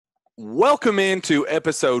Welcome into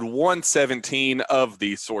episode 117 of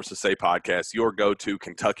the Sources Say podcast, your go-to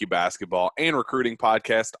Kentucky basketball and recruiting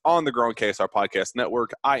podcast on the growing KSR Podcast Network.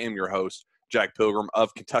 I am your host, Jack Pilgrim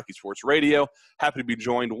of Kentucky Sports Radio. Happy to be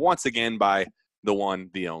joined once again by the one,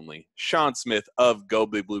 the only, Sean Smith of Go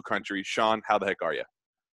Big Blue Country. Sean, how the heck are you?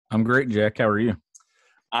 I'm great, Jack. How are you?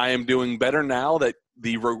 I am doing better now that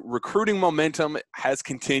the recruiting momentum has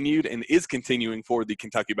continued and is continuing for the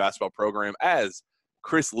Kentucky basketball program as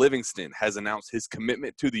Chris Livingston has announced his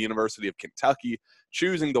commitment to the University of Kentucky,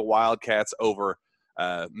 choosing the Wildcats over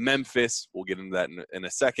Memphis. We'll get into that in a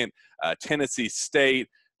second. Tennessee State,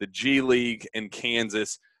 the G League, and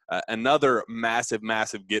Kansas. Another massive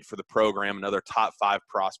get for the program, another top 5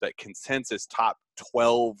 prospect, consensus top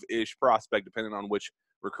 12-ish prospect, depending on which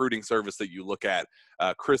recruiting service that you look at.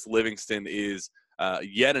 Chris Livingston is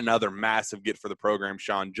yet another massive get for the program,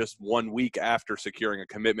 Sean, just 1 week after securing a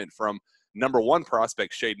commitment from number 1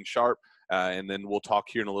 prospect, Shaedon Sharpe, and then we'll talk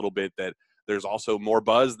here in a little bit that there's also more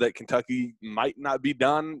buzz that Kentucky might not be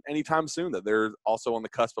done anytime soon, that they're also on the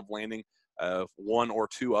cusp of landing 1 or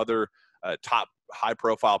 2 other top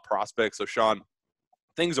high-profile prospects. So, Sean,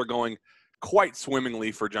 things are going quite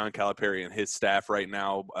swimmingly for John Calipari and his staff right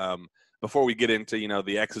now. Before we get into,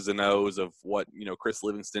 the X's and O's of what, Chris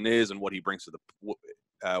Livingston is and what he brings to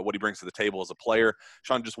the table as a player,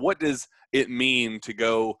 Sean, just what does it mean to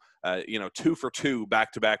go, 2 for 2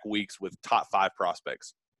 back-to-back weeks with top 5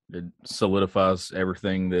 prospects? It solidifies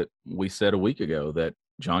everything that we said a week ago, that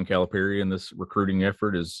John Calipari and this recruiting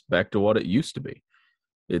effort is back to what it used to be.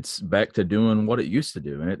 It's back to doing what it used to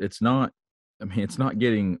do. And it's not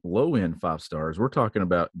getting low-end 5 stars. We're talking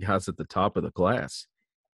about guys at the top of the class.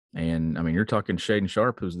 And, you're talking Shaedon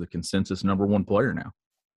Sharpe, who's the consensus number 1 player now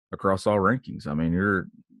across all rankings.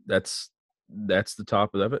 That's the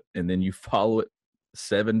top of it. And then you follow it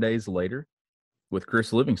 7 days later with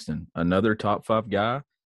Chris Livingston, another top 5 guy,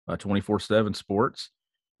 24/7 Sports.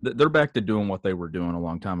 They're back to doing what they were doing a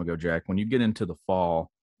long time ago, Jack. When you get into the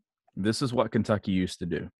fall, this is what Kentucky used to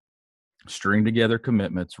do. String together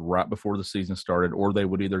commitments right before the season started, or they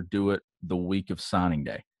would either do it the week of signing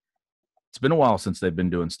day. It's been a while since they've been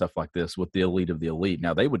doing stuff like this with the elite of the elite.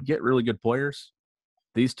 Now, they would get really good players.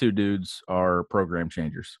 These 2 dudes are program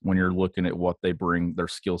changers when you're looking at what they bring, their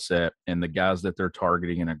skill set, and the guys that they're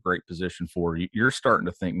targeting in a great position for. You're starting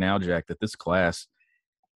to think now, Jack, that this class,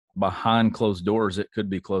 behind closed doors, it could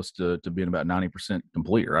be close to being about 90%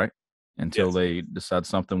 complete, right? Until Yes. they decide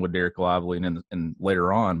something with Derek Lively and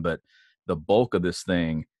later on. But the bulk of this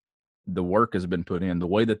thing, the work has been put in. The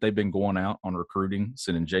way that they've been going out on recruiting,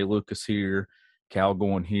 sending Jay Lucas here, Cal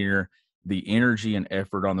going here, the energy and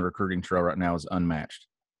effort on the recruiting trail right now is unmatched.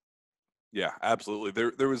 Yeah, absolutely.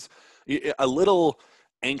 There was a little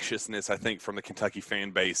anxiousness, I think, from the Kentucky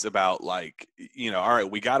fan base about, all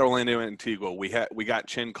right, we got Orlando Antigua, we got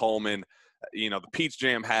Chin Coleman, the Peach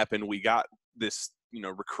Jam happened, we got this,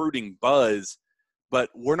 recruiting buzz, but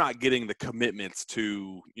we're not getting the commitments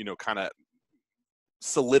to, kind of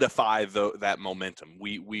solidify that momentum.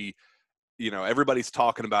 We everybody's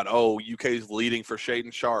talking about, UK's leading for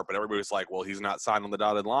Shaedon Sharpe, but everybody's like, well, he's not signed on the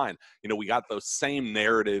dotted line. We got those same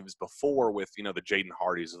narratives before with, the Jaden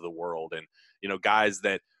Hardys of the world and, guys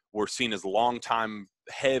that were seen as long-time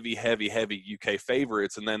heavy UK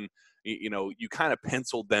favorites. And then, you kind of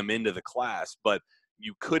penciled them into the class, but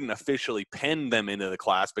you couldn't officially pen them into the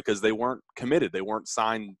class because they weren't committed. They weren't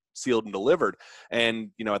signed, sealed, and delivered. And,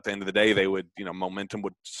 at the end of the day, they would, momentum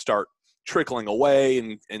would start trickling away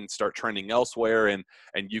and start trending elsewhere, and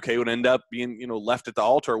UK would end up being left at the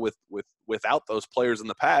altar without those players in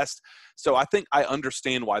the past. So I think I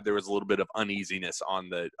understand why there was a little bit of uneasiness on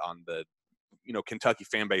the Kentucky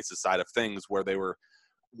fan base's side of things, where they were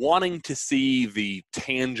wanting to see the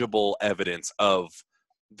tangible evidence of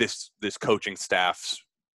this coaching staff's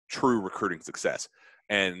true recruiting success,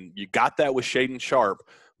 and you got that with Shaedon Sharpe.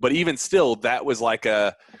 But even still, that was like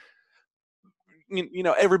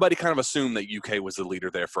everybody kind of assumed that UK was the leader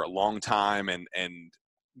there for a long time, and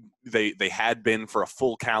they had been for a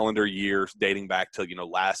full calendar year dating back to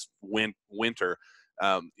last winter.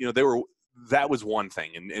 That was one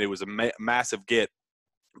thing, and it was a massive get.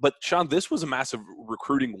 But Sean, this was a massive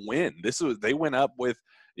recruiting win. They went up with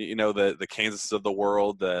the Kansas of the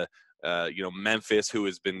world, the Memphis, who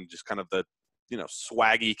has been just kind of the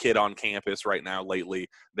swaggy kid on campus right now lately.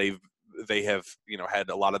 They have had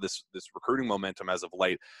a lot of this recruiting momentum as of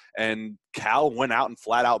late, and Cal went out and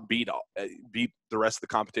flat out beat the rest of the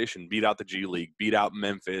competition, beat out the G League, beat out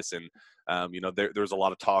Memphis, and there's a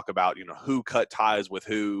lot of talk about who cut ties with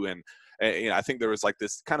who, and I think there was like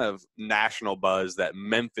this kind of national buzz that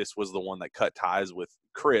Memphis was the one that cut ties with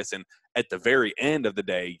Chris, and at the very end of the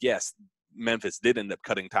day, yes, Memphis did end up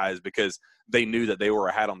cutting ties because they knew that they were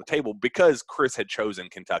a hat on the table because Chris had chosen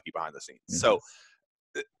Kentucky behind the scenes. Mm-hmm. So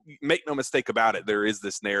make no mistake about it, there is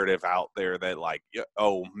this narrative out there that like,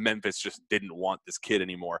 oh, Memphis just didn't want this kid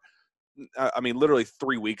anymore. I mean, literally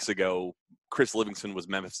 3 weeks ago, Chris Livingston was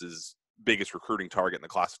Memphis's biggest recruiting target in the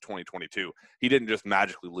class of 2022. He didn't just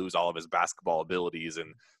magically lose all of his basketball abilities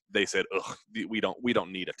and they said, "Ugh, we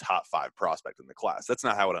don't need a top 5 prospect in the class." That's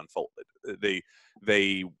not how it unfolded.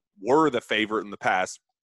 They were the favorite in the past.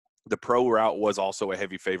 The pro route was also a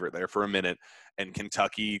heavy favorite there for a minute, and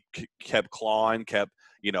Kentucky kept clawing, kept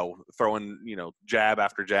throwing jab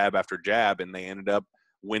after jab after jab, and they ended up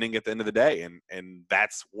winning at the end of the day. And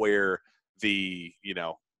that's where it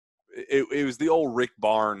was the old Rick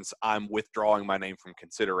Barnes, I'm withdrawing my name from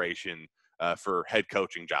consideration for head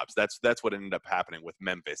coaching jobs. That's what ended up happening with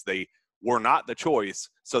Memphis. They were not the choice,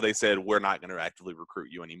 so they said, we're not going to actively recruit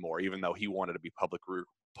you anymore, even though he wanted to be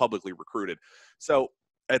publicly recruited. So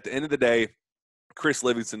at the end of the day, Chris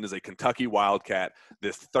Livingston is a Kentucky Wildcat,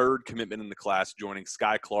 the third commitment in the class, joining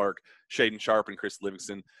Sky Clark, Shaden Sharp, and Chris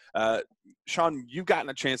Livingston. Sean, you've gotten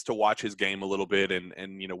a chance to watch his game a little bit, and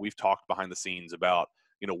we've talked behind the scenes about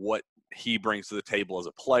what he brings to the table as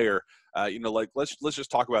a player. Let's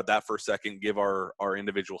just talk about that for a second. Give our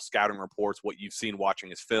individual scouting reports, what you've seen watching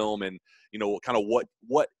his film, and what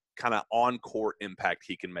kind of on court impact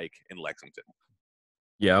he can make in Lexington.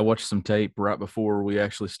 Yeah, I watched some tape right before we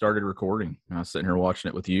actually started recording. I was sitting here watching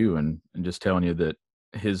it with you and just telling you that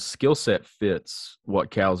his skill set fits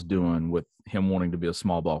what Cal's doing with him wanting to be a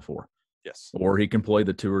small ball 4. Yes. Or he can play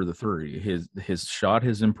the 2 or the 3. His shot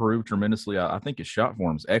has improved tremendously. I think his shot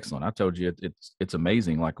form is excellent. I told you it's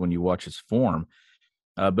amazing. Like when you watch his form,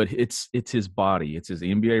 but it's his body. It's his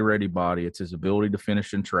NBA ready body. It's his ability to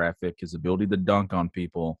finish in traffic. His ability to dunk on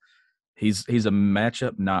people. He's a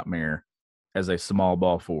matchup nightmare as a small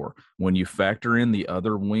ball 4. When you factor in the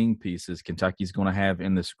other wing pieces Kentucky's going to have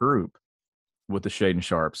in this group with the Shaden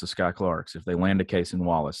Sharps, the Sky Clarks, if they land a Case in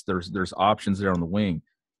Wallace, there's options there on the wing.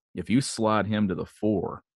 If you slide him to the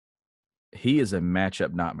 4, he is a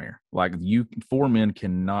matchup nightmare. Like 4 men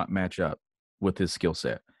cannot match up with his skill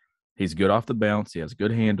set. He's good off the bounce. He has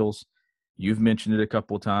good handles. You've mentioned it a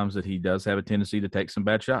couple of times that he does have a tendency to take some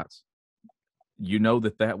bad shots.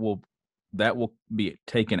 That will be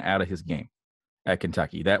taken out of his game at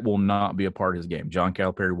Kentucky. That will not be a part of his game. John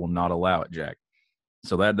Calipari will not allow it, Jack.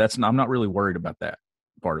 So I'm not really worried about that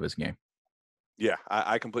part of his game. Yeah,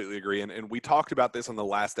 I completely agree. And we talked about this on the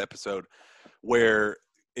last episode where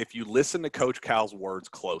if you listen to Coach Cal's words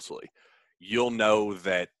closely, you'll know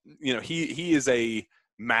that, he is a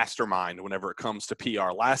mastermind whenever it comes to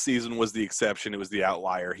PR. Last season was the exception. It was the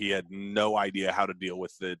outlier. He had no idea how to deal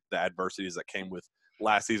with the adversities that came with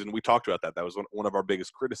last season. We talked about that. That was one of our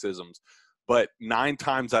biggest criticisms. But 9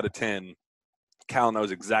 times out of 10, Cal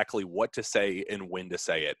knows exactly what to say and when to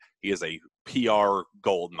say it. He is a PR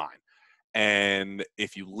gold mine. And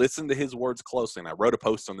if you listen to his words closely, and I wrote a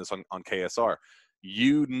post on this on KSR,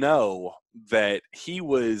 you know that he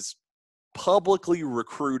was publicly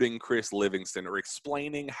recruiting Chris Livingston or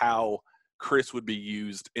explaining how Chris would be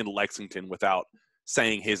used in Lexington without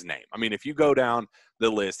saying his name. I mean, if you go down the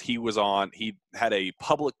list, he had a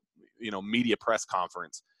public, media press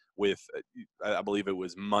conference with, I believe it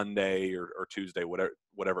was Monday or Tuesday,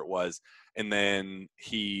 whatever it was. And then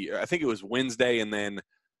I think it was Wednesday, and then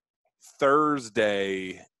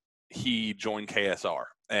Thursday he joined KSR,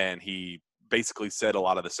 and he basically said a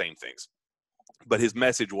lot of the same things. But his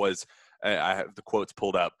message was, I have the quotes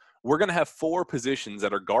pulled up, we're going to have 4 positions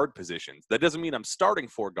that are guard positions. That doesn't mean I'm starting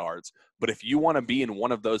 4 guards, but if you want to be in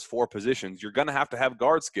one of those 4 positions, you're going to have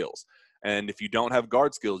guard skills. And if you don't have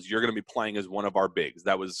guard skills, you're going to be playing as one of our bigs.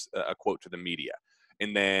 That was a quote to the media.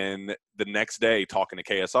 And then the next day, talking to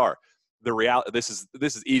KSR, the reality, this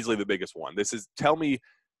is easily the biggest one. This is, tell me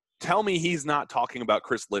he's not talking about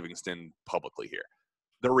Chris Livingston publicly here.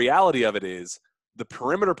 The reality of it is the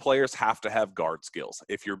perimeter players have to have guard skills.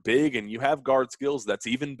 If you're big and you have guard skills, that's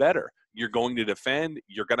even better. You're going to defend.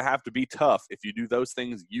 You're going to have to be tough. If you do those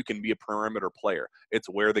things, you can be a perimeter player. It's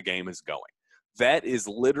where the game is going. That is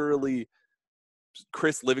literally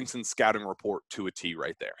Chris Livingston's scouting report to a T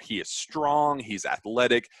right there. He is strong. He's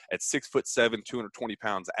athletic at 6'7", 220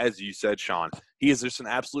 pounds. As you said, Sean, he is just an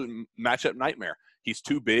absolute matchup nightmare. He's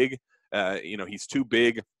too big. He's too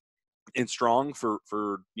big and strong for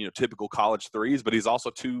typical college 3s, but he's also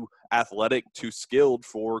too athletic, too skilled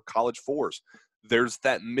for college 4s. there's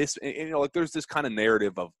that like there's this kind of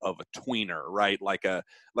narrative of a tweener, right? Like a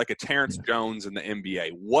Terrence Jones in the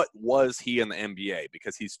NBA. What was he in the NBA?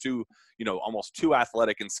 Because he's too, almost too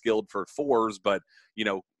athletic and skilled for fours, but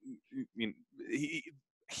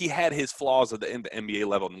he had his flaws at the NBA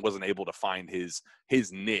level and wasn't able to find his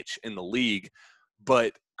niche in the league.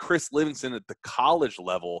 But Chris Livingston at the college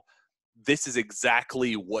level, this is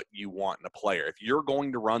exactly what you want in a player. If you're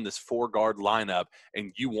going to run this 4-guard lineup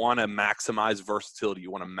and you want to maximize versatility,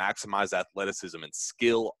 you want to maximize athleticism and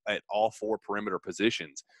skill at all 4 perimeter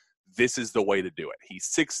positions, this is the way to do it. He's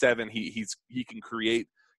 6'7". He can create,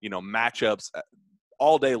 matchups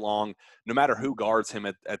all day long, no matter who guards him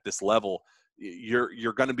at this level.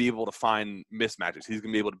 You're going to be able to find mismatches. He's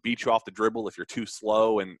going to be able to beat you off the dribble if you're too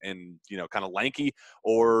slow and kind of lanky,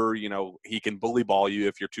 or he can bully ball you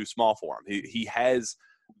if you're too small for him. He has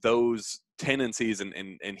those tendencies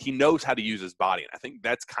and he knows how to use his body, and I think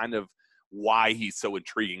that's kind of why he's so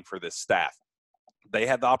intriguing for this staff. They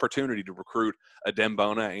had the opportunity to recruit Adem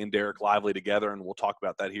Bona and Derek Lively together, and we'll talk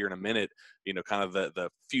about that here in a minute. Kind of the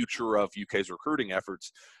future of UK's recruiting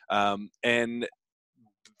efforts, and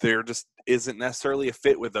there just isn't necessarily a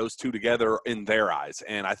fit with those two together in their eyes.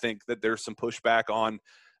 And I think that there's some pushback on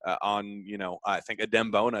I think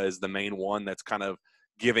Adem Bona is the main one that's kind of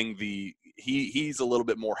giving he's a little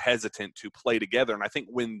bit more hesitant to play together. And I think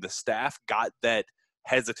when the staff got that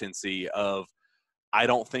hesitancy of, I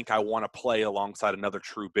don't think I want to play alongside another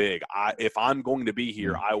true big. If I'm going to be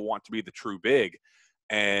here, I want to be the true big.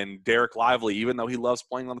 And Derek Lively, even though he loves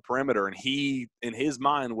playing on the perimeter, and he, in his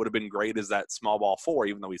mind, would have been great as that small ball 4,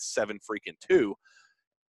 even though he's 7'2",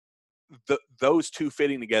 those two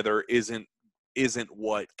fitting together isn't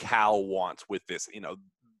what Cal wants with this.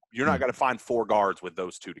 You're not going to find 4 guards with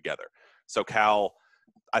those two together. So Cal,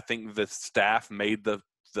 I think the staff made the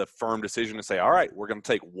firm decision to say, all right, we're going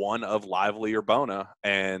to take one of Lively or Bona,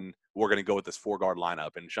 and we're going to go with this 4-guard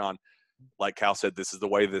lineup. And Sean, like Cal said, this is the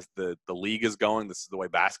way the league is going. This is the way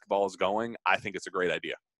basketball is going. I think it's a great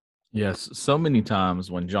idea. Yes. So many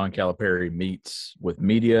times when John Calipari meets with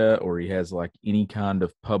media or he has like any kind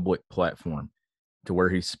of public platform to where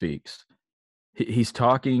he speaks, he's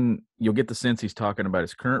talking, you'll get the sense he's talking about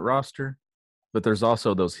his current roster, but there's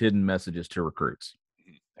also those hidden messages to recruits.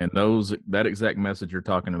 And that exact message you're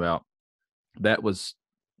talking about, that was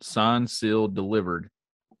signed, sealed, delivered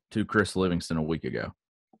to Chris Livingston a week ago.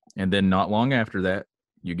 And then not long after that,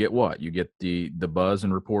 you get what? You get the buzz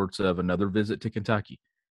and reports of another visit to Kentucky.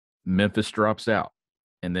 Memphis drops out.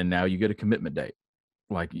 And then now you get a commitment date.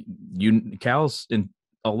 Like Cal's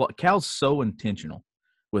so intentional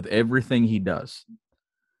with everything he does.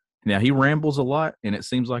 Now he rambles a lot, and it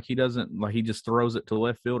seems like he doesn't, like he just throws it to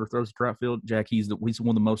left field or throws it to right field. Jack, he's one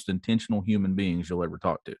of the most intentional human beings you'll ever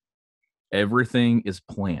talk to. Everything is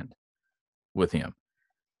planned with him.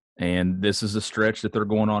 And this is a stretch that they're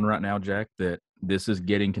going on right now, Jack, that this is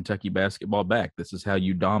getting Kentucky basketball back. This is how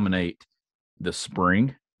you dominate the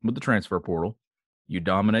spring with the transfer portal. You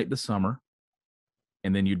dominate the summer,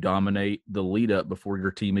 and then you dominate the lead up before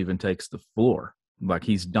your team even takes the floor. Like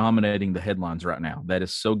he's dominating the headlines right now. That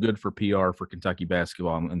is so good for PR for Kentucky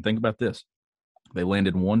basketball. And think about this. They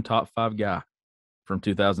landed one top 5 guy from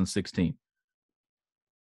 2016.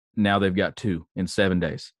 Now they've got 2 in 7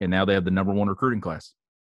 days. And now they have the number 1 recruiting class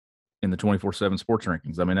in the 24/7 sports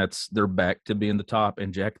rankings. I mean, they're back to being the top.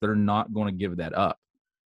 And Jack, they're not going to give that up.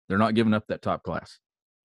 They're not giving up that top class.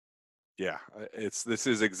 Yeah, this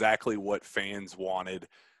is exactly what fans wanted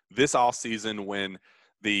this offseason when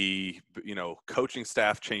the coaching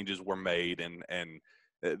staff changes were made, and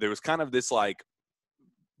there was kind of this like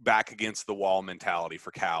back against the wall mentality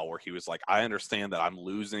for Cal, where he was like, I understand that I'm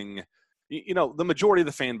losing. The majority of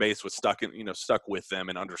the fan base was stuck with them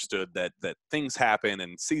and understood that things happen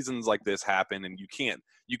and seasons like this happen, and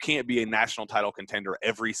you can't be a national title contender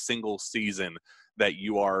every single season that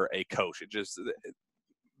you are a coach.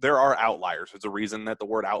 There are outliers. There's a reason that the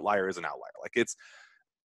word outlier is an outlier. Like it's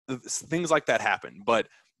things like that happen. But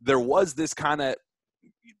there was this kind of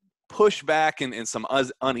pushback and some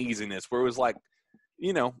uneasiness where it was like,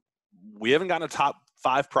 we haven't gotten a top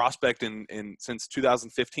 5 prospect in since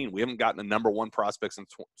 2015. We haven't gotten a number 1 prospect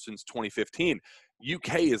since 2015.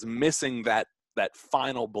 UK is missing that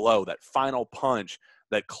final blow, that final punch,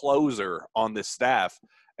 that closer on this staff.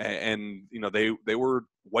 And they were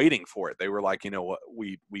waiting for it. They were like,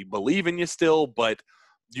 we believe in you still, but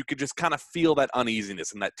you could just kind of feel that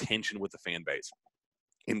uneasiness and that tension with the fan base.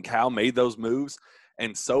 And Cal made those moves.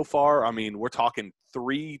 And so far, I mean, we're talking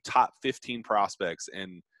 3 top 15 prospects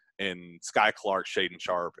in Sky Clark, Shaden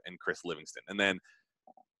Sharp, and Chris Livingston. And then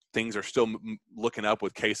things are still looking up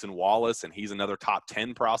with Cason Wallace, and he's another top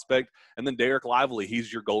 10 prospect. And then Derek Lively,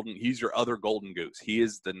 he's your other golden goose. He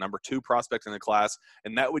is the number 2 prospect in the class,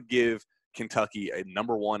 and that would give Kentucky a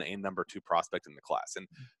number 1 and number 2 prospect in the class. And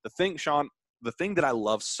the thing, Sean, the thing that I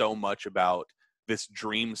love so much about this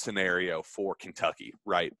dream scenario for Kentucky,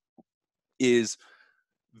 right, is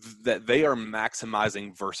that they are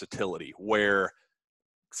maximizing versatility, where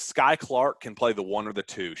Sky Clark can play the 1 or the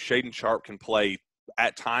 2. Shaden Sharp can play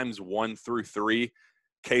at times 1 through 3.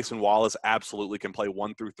 Cason Wallace absolutely can play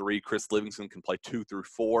 1 through 3. Chris Livingston can play 2 through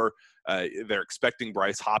 4. They're expecting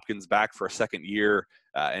Bryce Hopkins back for a second year,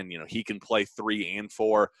 and he can play 3 and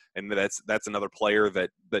 4. And that's another player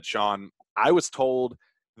that Sean, I was told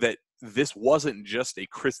that this wasn't just a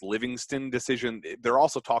Chris Livingston decision. They're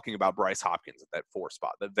also talking about Bryce Hopkins at that 4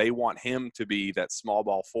 spot, that they want him to be that small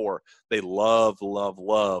ball 4. They love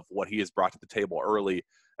what he has brought to the table early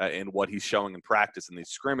and what he's showing in practice in these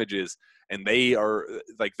scrimmages. And they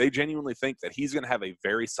genuinely think that he's going to have a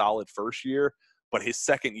very solid first year, but his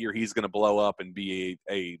second year, he's going to blow up and be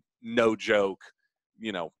a no joke,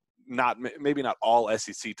 maybe not all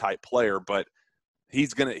SEC type player, but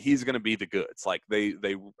he's gonna be the goods. Like they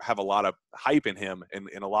have a lot of hype in him, and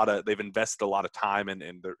they've invested a lot of time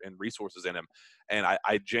and resources in him. And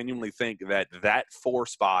I genuinely think that 4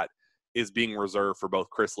 spot is being reserved for both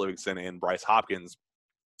Chris Livingston and Bryce Hopkins.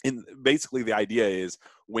 And basically the idea is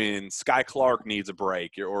when Sky Clark needs a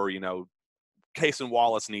break, or Cason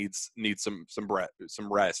Wallace needs some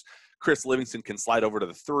rest, Chris Livingston can slide over to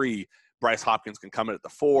the 3. Bryce Hopkins can come in at the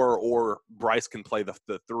 4, or Bryce can play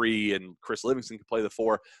the 3 and Chris Livingston can play the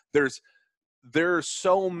 4. There's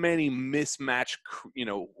so many mismatch,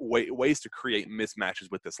 ways to create mismatches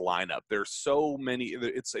with this lineup. There's so many.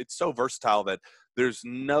 It's so versatile that there's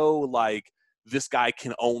no like this guy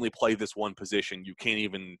can only play this one position. You can't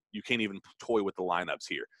even toy with the lineups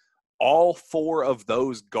here. All 4 of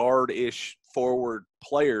those guard-ish forward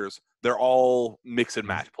players, they're all mix and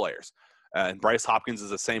match players. And Bryce Hopkins is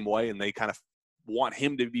the same way, and they kind of want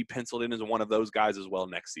him to be penciled in as one of those guys as well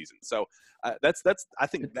next season. So I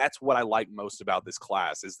think that's what I like most about this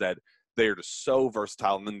class, is that they're just so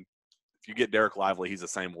versatile. And then if you get Derek Lively, he's the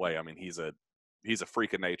same way. I mean, he's a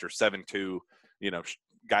freak of nature, 7'2",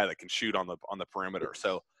 guy that can shoot on the perimeter.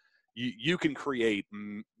 So you can create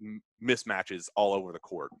mismatches all over the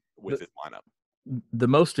court with this lineup. The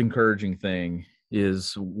most encouraging thing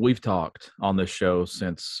is we've talked on this show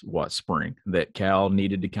since spring, that Cal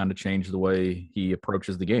needed to kind of change the way he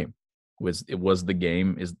approaches the game. The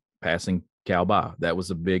game is passing Cal by. That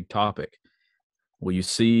was a big topic. Well, you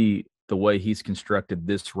see the way he's constructed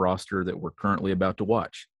this roster that we're currently about to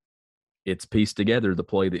watch. It's pieced together to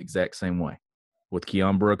play the exact same way, with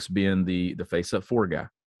Keon Brooks being the face-up 4 guy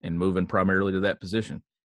and moving primarily to that position.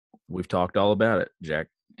 We've talked all about it, Jack,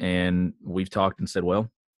 and we've talked and said,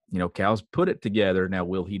 well, Cal's put it together. Now,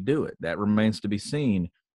 will he do it? That remains to be seen.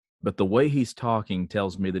 But the way he's talking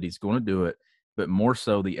tells me that he's going to do it, but more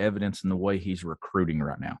so the evidence in the way he's recruiting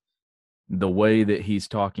right now. The way that he's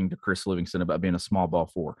talking to Chris Livingston about being a small ball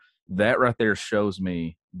 4, that right there shows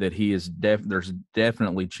me that he is there's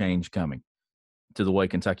definitely change coming to the way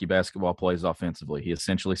Kentucky basketball plays offensively. He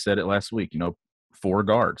essentially said it last week, 4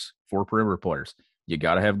 guards, 4 perimeter players. You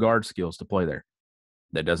got to have guard skills to play there.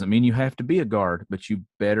 That doesn't mean you have to be a guard, but you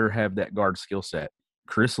better have that guard skill set.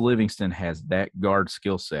 Chris Livingston has that guard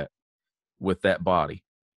skill set with that body.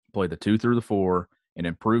 Play the 2 through the 4, an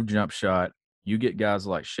improved jump shot. You get guys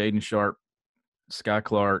like Shaden Sharp, Sky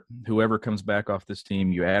Clark, whoever comes back off this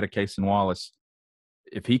team, you add a Cason Wallace.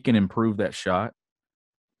 If he can improve that shot,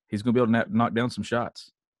 he's going to be able to knock down some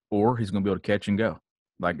shots, or he's going to be able to catch and go.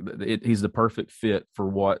 He's the perfect fit for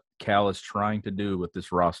what Cal is trying to do with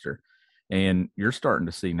this roster. And you're starting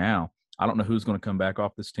to see now, I don't know who's going to come back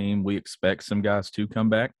off this team. We expect some guys to come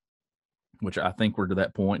back, which I think we're to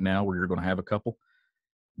that point now where you're going to have a couple.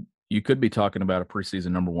 You could be talking about a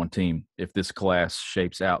preseason number 1 team if this class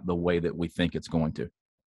shapes out the way that we think it's going to.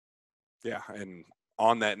 Yeah, and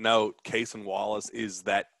on that note, Cason Wallace is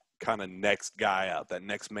that kind of next guy up, that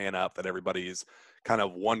next man up that everybody's kind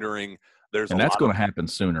of wondering. And that's going to happen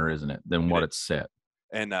sooner, isn't it, than what it's set.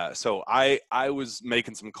 And so I was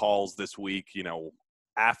making some calls this week,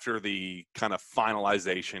 after the kind of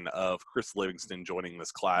finalization of Chris Livingston joining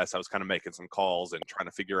this class. I was kind of making some calls and trying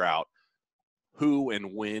to figure out who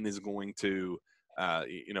and when is going to,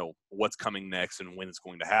 what's coming next and when it's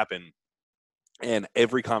going to happen. And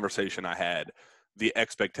every conversation I had, the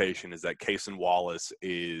expectation is that Cason Wallace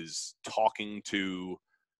is talking to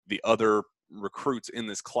the other recruits in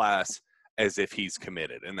this class as if he's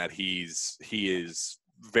committed, and that he is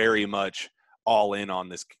very much all in on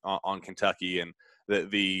this, on Kentucky. And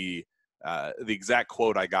the exact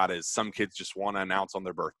quote I got is, "Some kids just want to announce on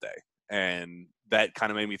their birthday," and that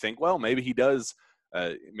kind of made me think, well, maybe he does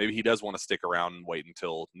want to stick around and wait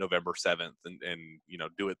until November 7th and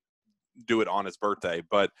do it on his birthday.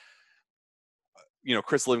 But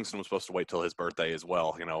Chris Livingston was supposed to wait till his birthday as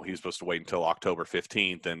well. He was supposed to wait until October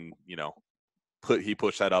 15th, and he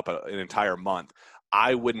pushed that up an entire month.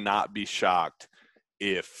 I would not be shocked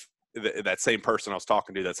if that same person I was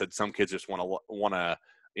talking to that said some kids just want to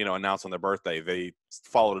announce on their birthday, they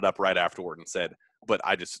followed it up right afterward and said, but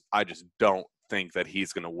I just don't think that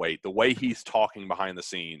he's going to wait. The way he's talking behind the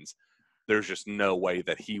scenes, there's just no way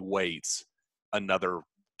that he waits another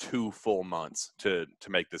 2 full months to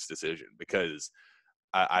make this decision, because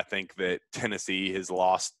I think that Tennessee has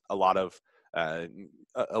lost a lot of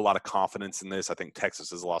confidence in this. I think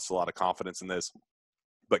Texas has lost a lot of confidence in this,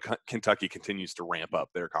 but Kentucky continues to ramp up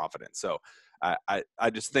their confidence. So I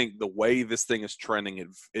just think the way this thing is trending,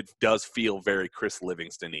 it does feel very Chris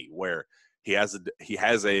Livingston-y, where he has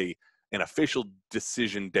an official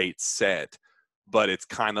decision date set, but it's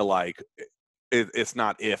kind of like it's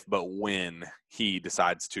not if, but when he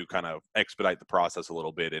decides to kind of expedite the process a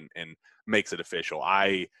little bit and makes it official.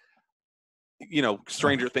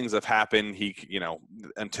 Stranger things have happened.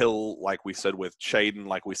 Until, like we said with Shaden,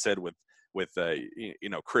 like we said with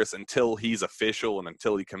Chris, until he's official and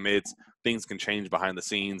until he commits, things can change behind the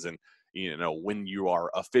scenes. And when you are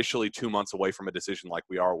officially 2 months away from a decision, like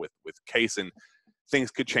we are with Kaysen,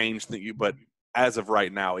 things could change. But as of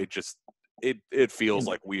right now, it feels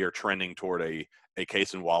like we are trending toward a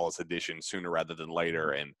Kaysen Wallace edition sooner rather than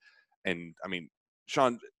later. And I mean,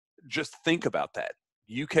 Sean, just think about that.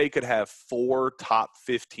 UK could have 4 top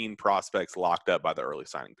 15 prospects locked up by the early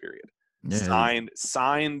signing period. Yeah.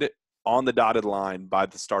 Signed on the dotted line by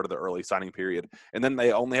the start of the early signing period. And then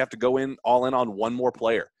they only have to go all in on one more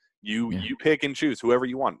player. You pick and choose whoever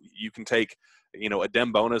you want. You can take, a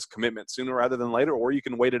Dem Bona's commitment sooner rather than later, or you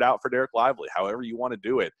can wait it out for Derek Lively, however you want to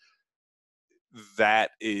do it.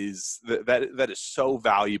 That is so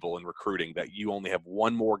valuable in recruiting, that you only have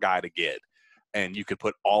one more guy to get, and you could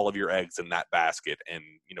put all of your eggs in that basket, and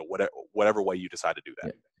whatever way you decide to do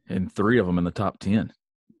that. Yeah. And 3 of them in the top 10.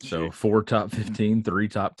 So 4 top 15, 3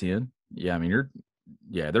 top 10. Yeah, I mean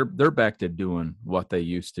they're back to doing what they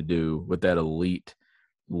used to do with that elite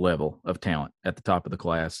level of talent at the top of the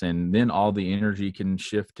class, and then all the energy can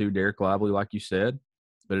shift to Derek Lively, like you said,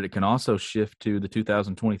 but it can also shift to the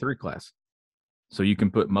 2023 class. So you can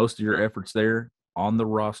put most of your efforts there on the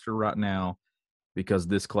roster right now, because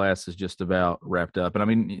this class is just about wrapped up. And I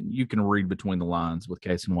mean, you can read between the lines with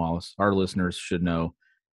Kaysen Wallace. Our listeners should know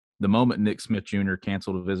the moment Nick Smith Jr.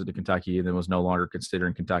 canceled a visit to Kentucky and then was no longer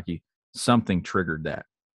considering Kentucky, something triggered that.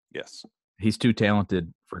 Yes. He's too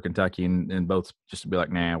talented for Kentucky, and both just to be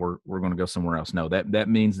like, nah, we're going to go somewhere else. No, that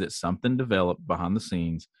means that something developed behind the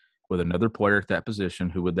scenes with another player at that position.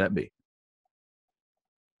 Who would that be?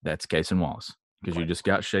 That's Kaysen Wallace, because you just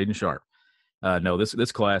got Shaden Sharp. No,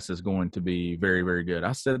 this class is going to be very, very good.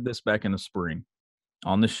 I said this back in the spring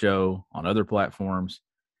on the show, on other platforms.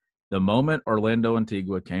 The moment Orlando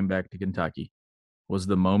Antigua came back to Kentucky was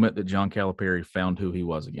the moment that John Calipari found who he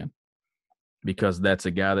was again, because that's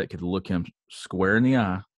a guy that could look him square in the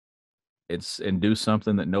eye and do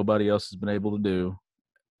something that nobody else has been able to do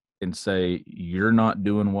and say, you're not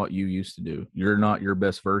doing what you used to do. You're not your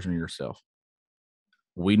best version of yourself.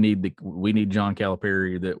 We need John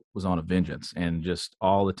Calipari that was on a vengeance and just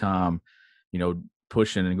all the time,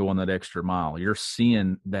 pushing and going that extra mile. You're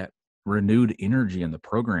seeing that renewed energy in the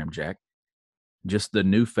program, Jack. Just the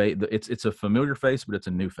new face. It's a familiar face, but it's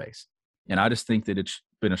a new face. And I just think that it's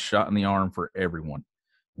been a shot in the arm for everyone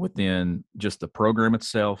within just the program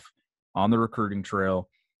itself. On the recruiting trail,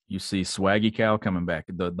 you see Swaggy Cal coming back,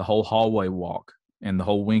 the whole hallway walk and the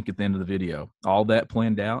whole wink at the end of the video, all that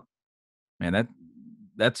planned out. Man,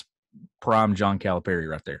 that's prime John Calipari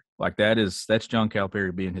right there. Like that's John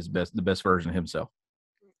Calipari being the best version of himself.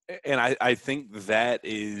 And I think that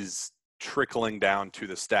is trickling down to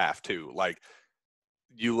the staff too. Like,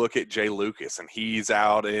 you look at Jay Lucas, and he's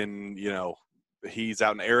out in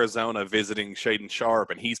Arizona visiting Shaden Sharp,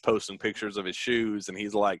 and he's posting pictures of his shoes, and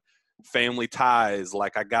he's like, family ties,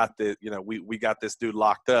 like, I got this, we got this dude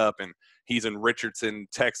locked up, and he's in Richardson,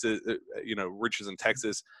 Texas,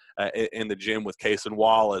 in the gym with Kaysen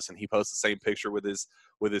Wallace, and he posts the same picture with his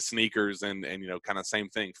sneakers, and kind of same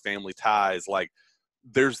thing, family ties. Like,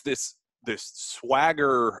 there's this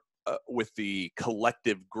swagger with the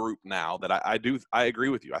collective group now that I agree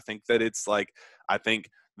with you. I think that it's like, I think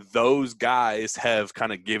those guys have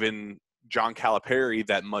kind of given John Calipari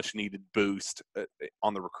that much needed boost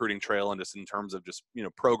on the recruiting trail and just in terms of just,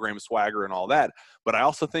 program swagger and all that. But I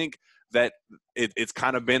also think that it's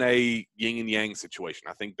kind of been a yin and yang situation.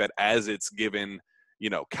 I think that as it's given,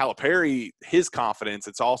 Calipari his confidence,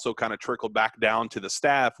 it's also kind of trickled back down to the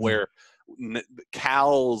staff where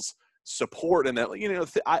Cal's support and that,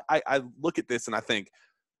 I look at this and I think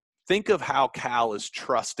of how Cal is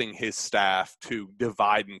trusting his staff to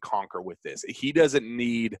divide and conquer with this. He doesn't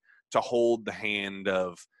need to hold the hand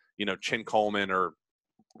of, Chin Coleman or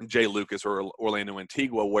Jay Lucas or Orlando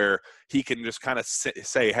Antigua, where he can just kind of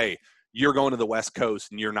say, hey, you're going to the West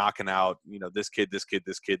Coast and you're knocking out, this kid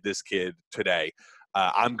today.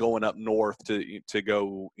 I'm going up north to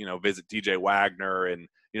go, visit DJ Wagner and,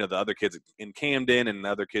 the other kids in Camden and the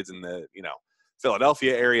other kids in the,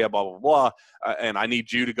 Philadelphia area, blah, blah, blah. And I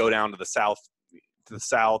need you to go down to the south,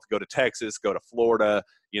 go to Texas, go to Florida.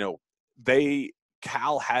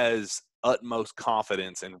 Cal has utmost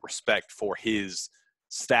confidence and respect for his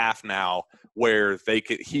staff now, where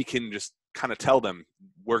he can just kind of tell them,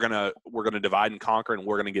 we're gonna divide and conquer, and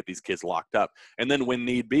we're gonna get these kids locked up. And then when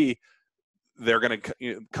need be, they're gonna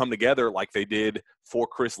come together like they did for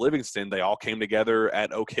Chris Livingston. They all came together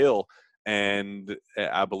at Oak Hill, and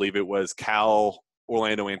I believe it was Cal,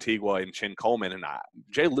 Orlando Antigua, and Chin Coleman, and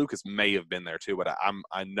Jay Lucas may have been there too, but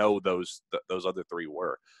I know those other three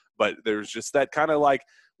were. But there's just that kind of like,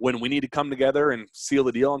 when we need to come together and seal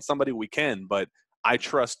the deal on somebody, we can. But I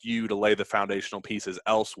trust you to lay the foundational pieces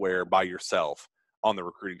elsewhere by yourself on the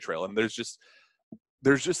recruiting trail. And there's just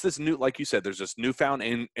this new, like you said, there's this newfound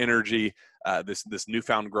energy, this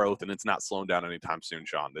newfound growth, and it's not slowing down anytime soon,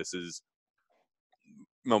 Sean.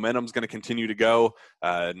 Momentum's going to continue to go.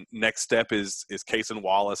 Next step is Cason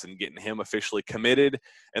Wallace and getting him officially committed.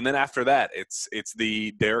 And then after that, it's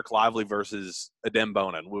the Derek Lively versus Adem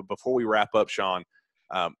Bona. And before we wrap up, Sean,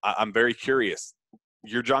 I'm very curious.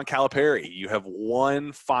 You're John Calipari. You have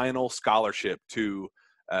one final scholarship to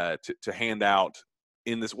hand out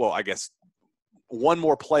in this. Well, I guess one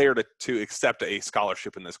more player to accept a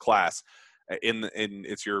scholarship in this class. In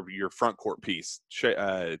it's your front court piece.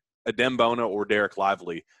 Adem Bona or Derek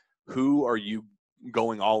Lively, who are you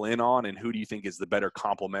going all in on, and who do you think is the better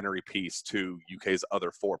complementary piece to UK's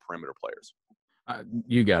other four perimeter players?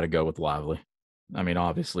 You got to go with Lively. I mean,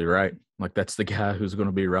 obviously, right? Like, that's the guy who's going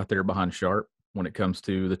to be right there behind Sharp when it comes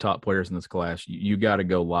to the top players in this class. You got to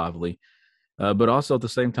go Lively. But also at the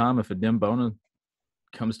same time, if Adem Bona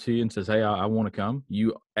comes to you and says, hey, I want to come,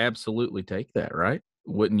 you absolutely take that, right?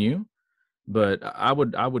 Wouldn't you? But I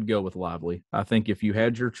would go with Lively. I think if you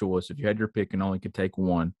had your choice, if you had your pick and only could take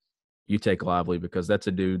one, you take Lively, because that's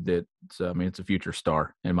a dude it's a future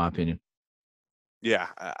star, in my opinion. Yeah,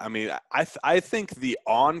 I mean, I think the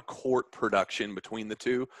on-court production between the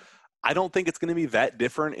two, I don't think it's going to be that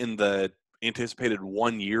different in the anticipated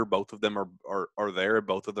 1 year. Both of them are there.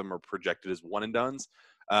 Both of them are projected as one and dones.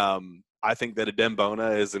 I think that Adem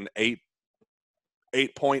Bona is an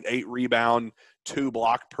 8.8 rebound, 2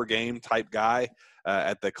 block per game type guy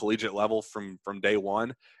at the collegiate level from day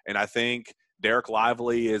one. And I think Derek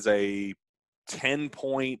Lively is a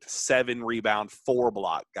 10.7 rebound, 4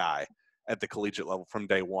 block guy at the collegiate level from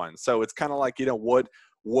day one. So it's kind of like,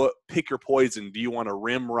 what pick your poison. Do you want a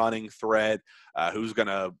rim running threat who's going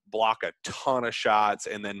to block a ton of shots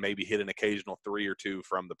and then maybe hit an occasional 3 or 2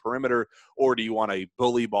 from the perimeter? Or do you want a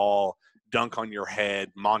bully ball, dunk on your head,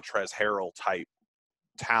 Montrezl Harrell type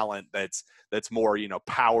talent that's more,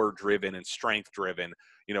 power driven and strength driven?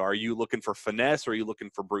 Are you looking for finesse, or are you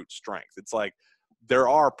looking for brute strength? It's like, there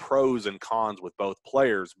are pros and cons with both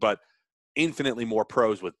players, but infinitely more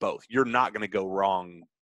pros with both. You're not going to go wrong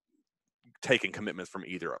taking commitments from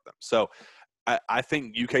either of them. So I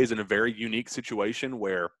think UK is in a very unique situation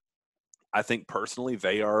where I think personally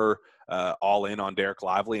they are all in on Derek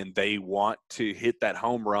Lively, and they want to hit that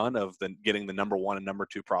home run of getting the number 1 and number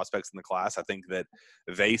 2 prospects in the class. I think that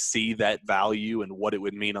they see that value and what it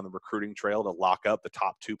would mean on the recruiting trail to lock up the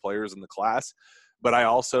top 2 players in the class. But I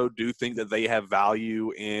also do think that they have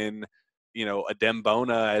value in, Adem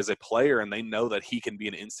Bona as a player, and they know that he can be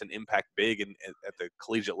an instant impact big at the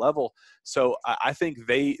collegiate level. So I think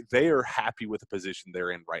they are happy with the position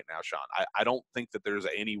they're in right now, Sean. I don't think that there's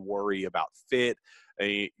any worry about fit.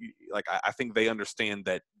 I think they understand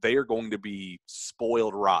that they are going to be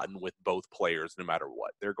spoiled rotten with both players no matter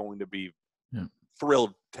what. They're going to be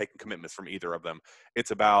thrilled taking commitments from either of them.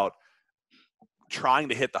 It's about trying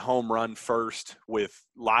to hit the home run first with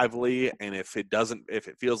Lively, and if it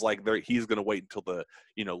feels like he's going to wait until the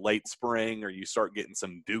late spring, or you start getting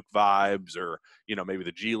some Duke vibes, or maybe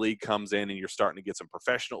the G League comes in and you're starting to get some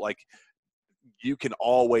professional, like, you can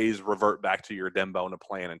always revert back to your Dembona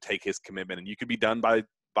plan and take his commitment, and you could be done by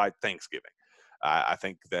Thanksgiving. I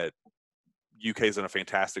think that UK is in a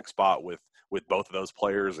fantastic spot with both of those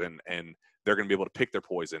players, and they're going to be able to pick their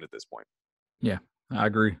poison at this point. Yeah, I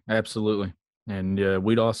agree. Absolutely. And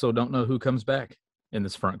we also don't know who comes back in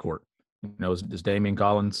this front court. You know, does Damian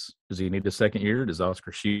Collins, does he need a second year? Does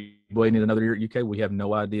Oscar Tshiebwe need another year at UK? We have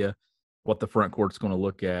no idea what the front court's going to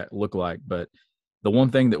look like. But the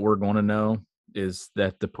one thing that we're going to know is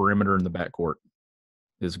that the perimeter in the backcourt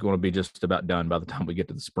is going to be just about done by the time we get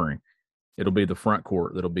to the spring. It'll be the front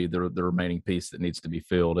court that'll be the remaining piece that needs to be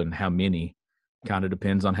filled, and how many kind of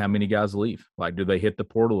depends on how many guys leave. Like, do they hit the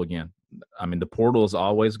portal again? I mean, the portal is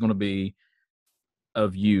always going to be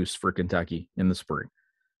of use for Kentucky in the spring.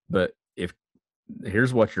 But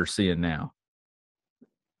here's what you're seeing now.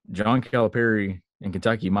 John Calipari and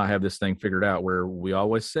Kentucky might have this thing figured out, where we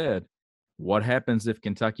always said, what happens if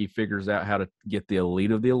Kentucky figures out how to get the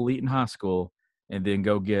elite of the elite in high school and then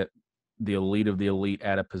go get the elite of the elite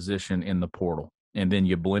at a position in the portal? And then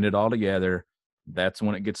you blend it all together. That's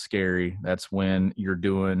when it gets scary. That's when you're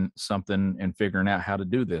doing something and figuring out how to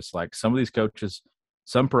do this. Like, some of these coaches,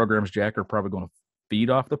 some programs, Jack, are probably going to feed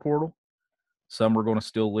off the portal. Some are going to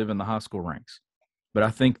still live in the high school ranks. But I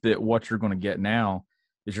think that what you're going to get now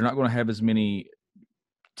is you're not going to have as many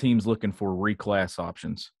teams looking for reclass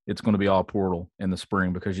options. It's going to be all portal in the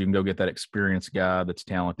spring, because you can go get that experienced guy that's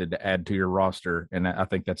talented to add to your roster. And I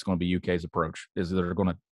think that's going to be UK's approach, is they're going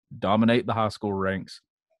to dominate the high school ranks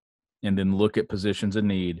and then look at positions of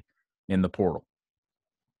need in the portal.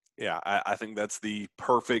 Yeah, I think that's the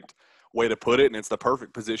perfect way to put it, and it's the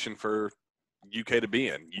perfect position for UK to be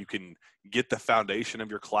in. You can get the foundation of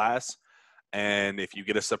your class, and if you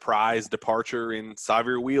get a surprise departure in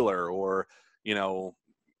Xavier Wheeler, or, you know,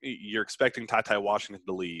 you're expecting Ty Washington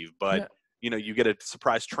to leave, but, you know, you get a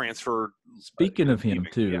surprise transfer. Speaking of him,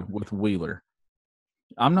 too, with Wheeler,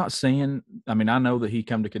 I'm not saying – I mean, I know that he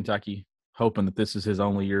come to Kentucky hoping that this is his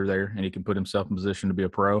only year there and he can put himself in position to be a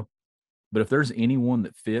pro. But if there's anyone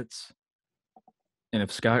that fits, and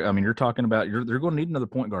if Sky – I mean, you're talking about – they're going to need another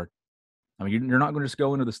point guard. I mean, you're not going to just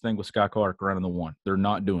go into this thing with Sky Clark running the one. They're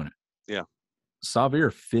not doing it. Yeah. Xavier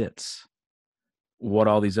fits what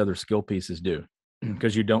all these other skill pieces do,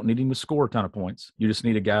 because you don't need him to score a ton of points. You just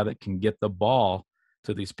need a guy that can get the ball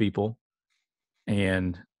to these people,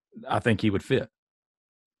 and I think he would fit.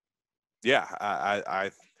 Yeah,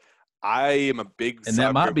 I am a big – and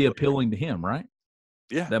that might be appealing to him, right?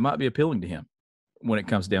 Yeah. That might be appealing to him when it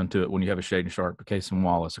comes down to it, when you have a Shaden Sharp, a Cason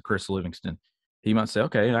Wallace, a Chris Livingston. He might say,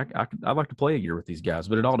 okay, I'd like to play a year with these guys,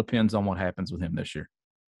 but it all depends on what happens with him this year.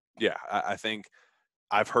 Yeah, I think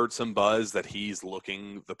I've heard some buzz that he's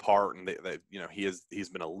looking the part, and that, you know, he's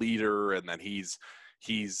been a leader, and that he's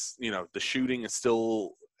you know, the shooting is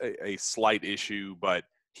still a slight issue, but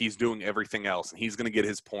he's doing everything else, and he's going to get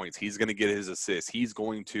his points. He's going to get his assists. He's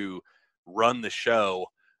going to run the show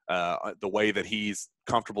the way that he's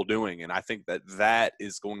comfortable doing, and I think that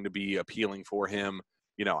is going to be appealing for him.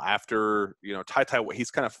 You know, after, you know,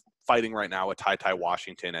 he's kind of fighting right now with Ty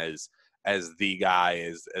Washington as the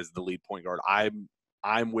guy, as the lead point guard.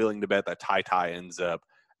 I'm willing to bet that Ty ends up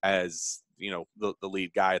as, you know, the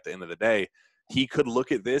lead guy at the end of the day. He could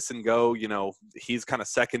look at this and go, you know, he's kind of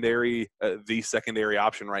secondary, the secondary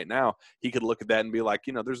option right now. He could look at that and be like,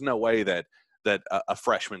 you know, there's no way that a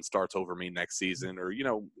freshman starts over me next season, or, you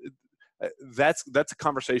know, that's a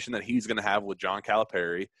conversation that he's going to have with John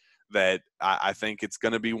Calipari. That I think it's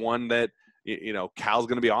going to be one that, you know, Cal's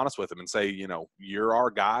going to be honest with him and say, you know, you're our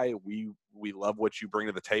guy. We love what you bring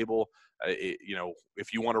to the table. You know,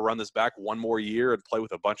 if you want to run this back one more year and play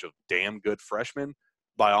with a bunch of damn good freshmen,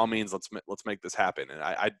 by all means, let's make this happen. And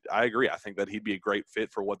I agree. I think that he'd be a great fit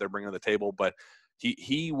for what they're bringing to the table, but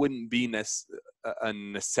he wouldn't be a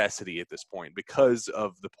necessity at this point because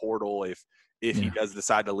of the portal. If he does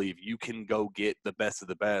decide to leave, you can go get the best of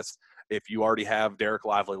the best. If you already have Derek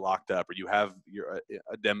Lively locked up, or you have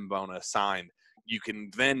a Dembona signed, you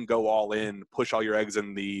can then go all in, push all your eggs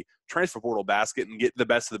in the transfer portal basket, and get the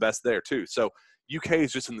best of the best there too. So UK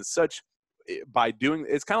is just in such – by doing –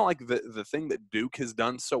 it's kind of like the thing that Duke has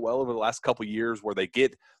done so well over the last couple of years, where they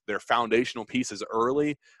get their foundational pieces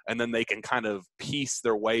early, and then they can kind of piece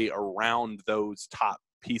their way around those top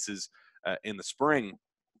pieces in the spring.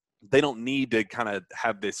 They don't need to kind of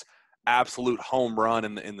have this – absolute home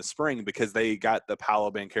run in the spring, because they got the Paolo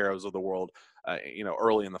Bancheros of the world, you know,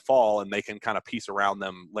 early in the fall, and they can kind of piece around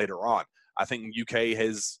them later on. I think UK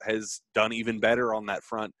has done even better on that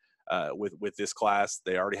front with this class.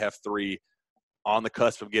 They already have 3 on the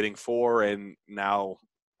cusp of getting 4, and now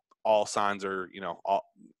all signs are, you know,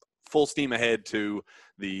 full steam ahead to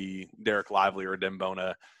the Derek Lively or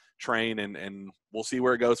Dembona train, and we'll see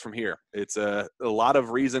where it goes from here. It's a lot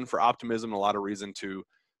of reason for optimism, a lot of reason to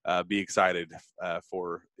be excited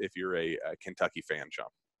for if you're a Kentucky fan, Sean.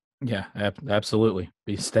 Yeah, absolutely.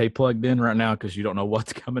 Stay plugged in right now because you don't know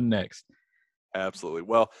what's coming next. Absolutely.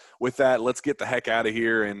 Well, with that, let's get the heck out of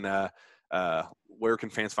here. And where can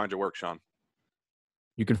fans find your work, Sean?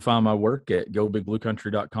 You can find my work at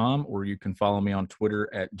gobigbluecountry.com, or you can follow me on Twitter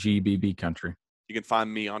at GBBCountry. You can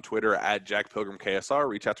find me on Twitter at JackPilgrimKSR.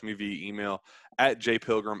 Reach out to me via email at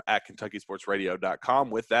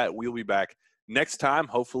jpilgrim@KentuckySportsRadio.com. With that, we'll be back next time,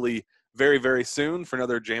 hopefully very, very soon, for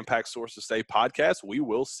another jam-packed Source to Stay podcast. We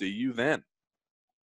will see you then.